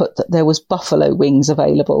think I put that there was buffalo wings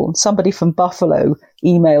available. And somebody from Buffalo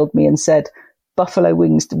emailed me and said buffalo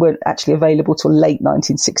wings weren't actually available till late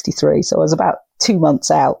 1963, so I was about 2 months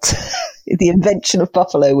out. The invention of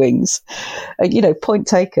buffalo wings. Point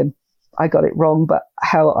taken. I got it wrong, but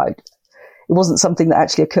it wasn't something that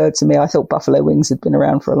actually occurred to me. I thought buffalo wings had been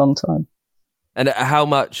around for a long time. And how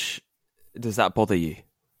much does that bother you?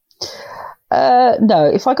 No,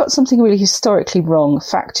 if I got something really historically wrong,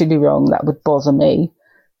 factually wrong, that would bother me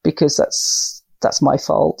because that's my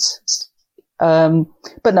fault.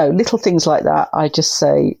 But no, little things like that, I just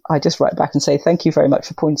write back and say, thank you very much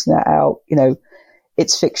for pointing that out.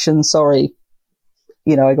 It's fiction. Sorry.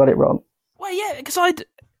 I got it wrong. Well, yeah, because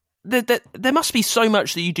there must be so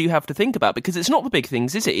much that you do have to think about because it's not the big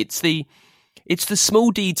things, is it? It's the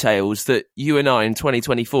small details that you and I in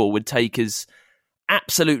 2024 would take as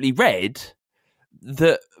absolutely read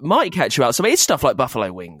that might catch you out. So it's stuff like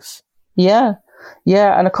buffalo wings. Yeah.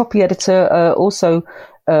 Yeah. And a copy editor also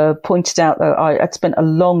pointed out that I'd spent a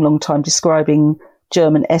long, long time describing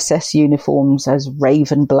German SS uniforms as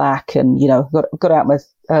raven black and, got out with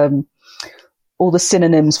all the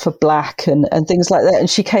synonyms for black and things like that. And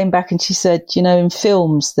she came back and she said, in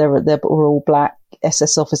films, they were all black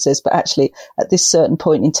SS officers, but actually at this certain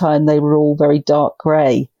point in time, they were all very dark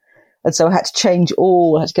grey. And so I had to get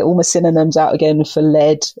all my synonyms out again for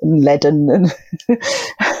lead and leaden and,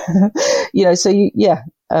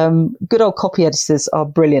 good old copy editors are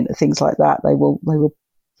brilliant at things like that. They will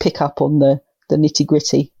pick up on the nitty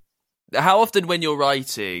gritty. How often when you're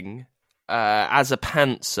writing, as a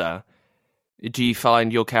pantser, do you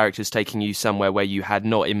find your characters taking you somewhere where you had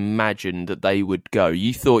not imagined that they would go?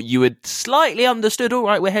 You thought you had slightly understood, all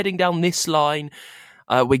right, we're heading down this line,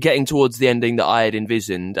 we're getting towards the ending that I had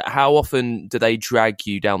envisioned. How often do they drag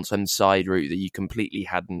you down some side route that you completely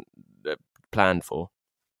hadn't planned for?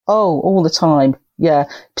 Oh, all the time. Yeah,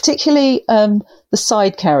 particularly the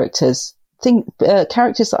side characters.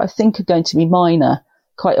 Characters that I think are going to be minor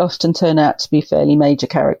quite often turn out to be fairly major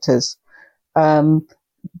characters.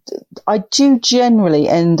 I do generally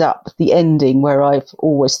end up the ending where I've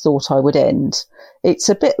always thought I would end. It's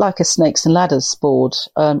a bit like a Snakes and Ladders board.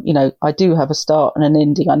 I do have a start and an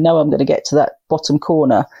ending. I know I'm going to get to that bottom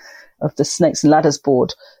corner of the Snakes and Ladders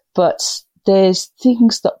board, but there's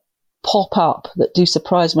things that pop up that do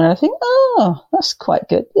surprise me, and I think, oh, that's quite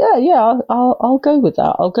good. Yeah, I'll go with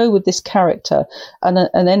that. I'll go with this character, and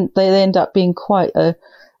then they end up being quite a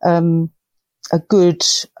good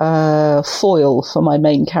foil for my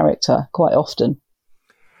main character quite often.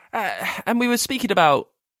 And we were speaking about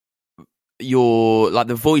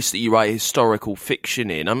the voice that you write historical fiction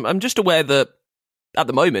in. I'm just aware that at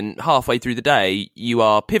the moment, halfway through the day, you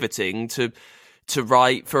are pivoting to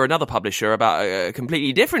write for another publisher about a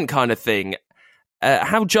completely different kind of thing.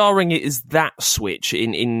 How jarring is that switch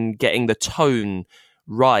in getting the tone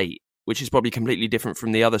right, which is probably completely different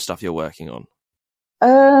from the other stuff you're working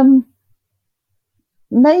on?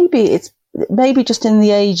 Maybe just in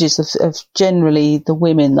the ages of generally the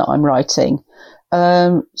women that I'm writing.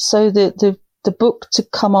 So the book to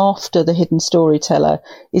come after The Hidden Storyteller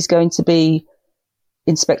is going to be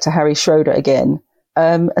Inspector Harry Schroeder again.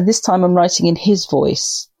 And this time I'm writing in his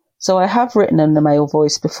voice. So I have written in a male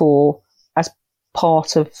voice before as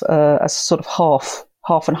part of a sort of half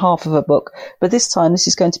and half of a book. But this time this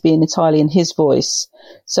is going to be entirely in his voice.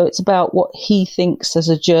 So it's about what he thinks as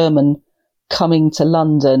a German coming to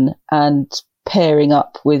London and pairing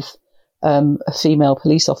up with a female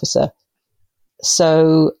police officer.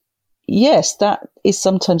 So yes, that is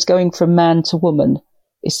sometimes going from man to woman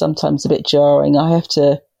is sometimes a bit jarring. I have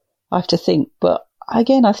to think, but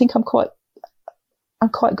again, I think I'm quite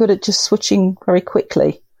good at just switching very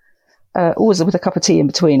quickly. Always with a cup of tea in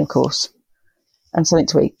between, of course, and something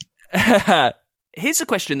to eat. Here's a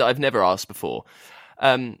question that I've never asked before.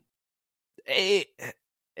 Over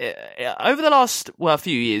the last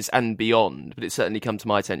few years and beyond, but it's certainly come to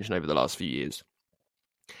my attention over the last few years,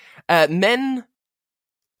 men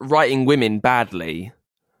writing women badly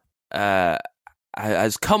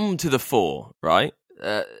has come to the fore, right?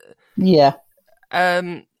 Yeah.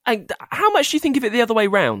 And how much do you think of it the other way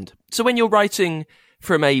round? So when you're writing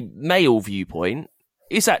from a male viewpoint,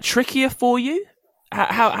 is that trickier for you?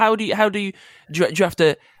 How do you have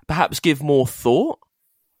to perhaps give more thought?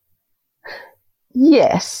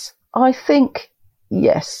 Yes, I think,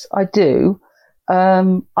 yes, I do.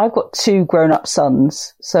 I've got 2 grown-up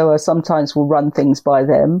sons, so I sometimes will run things by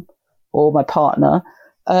them or my partner.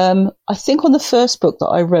 I think on the first book that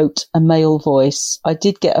I wrote a male voice, I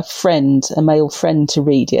did get a male friend to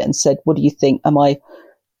read it and said, what do you think? Am I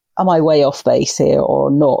way off base here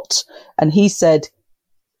or not? And he said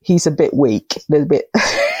he's a bit weak, a little bit,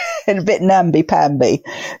 and a bit namby-pamby.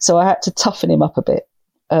 So I had to toughen him up a bit.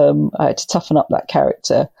 I had to toughen up that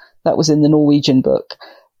character. That was in the Norwegian book.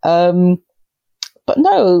 But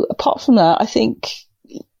no, apart from that, I think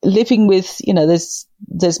living with,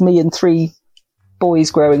 there's me and 3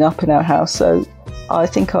 boys growing up in our house, so I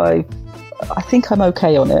think I'm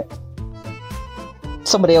okay on it.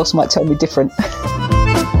 Somebody else might tell me different.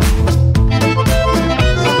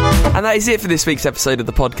 And that is it for this week's episode of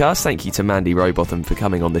the podcast. Thank you to Mandy Robotham for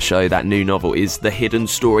coming on the show. That new novel is The Hidden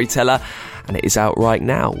Storyteller, and it is out right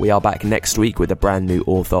now. We are back next week with a brand new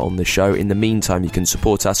author on the show. In the meantime, you can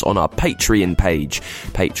support us on our Patreon page,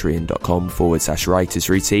 patreon.com/Writers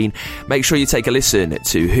Routine. Make sure you take a listen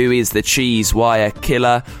to Who is the Cheese Wire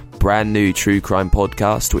Killer, brand new true crime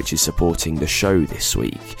podcast, which is supporting the show this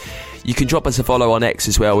week. You can drop us a follow on X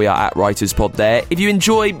as well. We are at WritersPod there. If you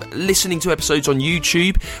enjoy listening to episodes on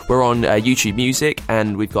YouTube, we're on YouTube Music,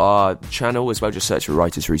 and we've got our channel as well. Just search for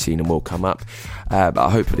Writers Routine and we'll come up. But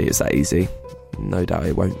hopefully it's that easy. No doubt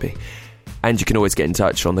it won't be. And you can always get in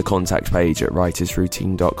touch on the contact page at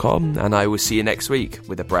writersroutine.com. And I will see you next week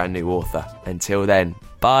with a brand new author. Until then,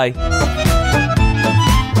 bye.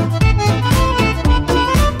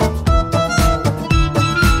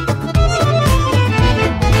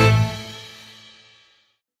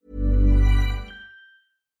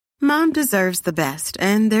 Mom deserves the best,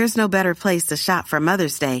 and there's no better place to shop for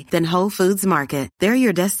Mother's Day than Whole Foods Market. They're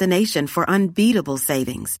your destination for unbeatable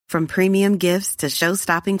savings, from premium gifts to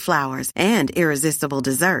show-stopping flowers and irresistible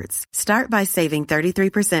desserts. Start by saving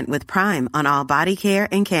 33% with Prime on all body care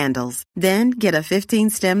and candles. Then get a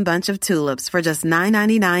 15-stem bunch of tulips for just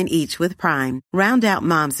 $9.99 each with Prime. Round out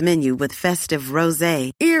Mom's menu with festive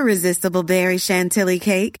rosé, irresistible berry chantilly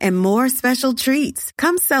cake, and more special treats.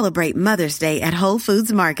 Come celebrate Mother's Day at Whole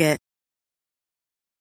Foods Market.